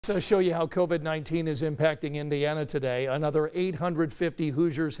So show you how COVID-19 is impacting Indiana today. Another 850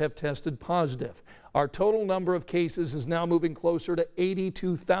 Hoosiers have tested positive. Our total number of cases is now moving closer to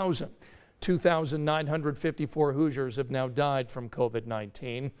 82,000. 2,954 Hoosiers have now died from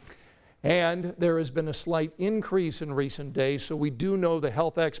COVID-19. And there has been a slight increase in recent days, so we do know the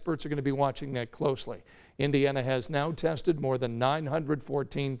health experts are going to be watching that closely. Indiana has now tested more than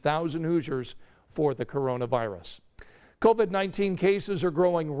 914,000 Hoosiers for the coronavirus. COVID-19 cases are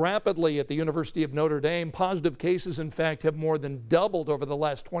growing rapidly at the University of Notre Dame. Positive cases, in fact, have more than doubled over the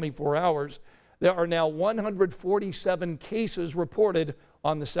last 24 hours. There are now 147 cases reported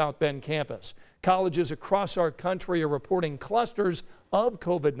on the South Bend campus. Colleges across our country are reporting clusters of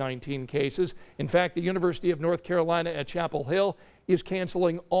COVID-19 cases. In fact, the University of North Carolina at Chapel Hill is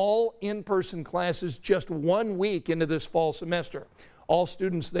canceling all in-person classes just 1 week into this fall semester. All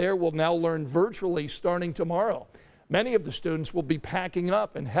students there will now learn virtually starting tomorrow. Many of the students will be packing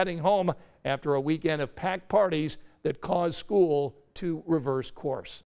up and heading home after a weekend of packed parties that caused school to reverse course.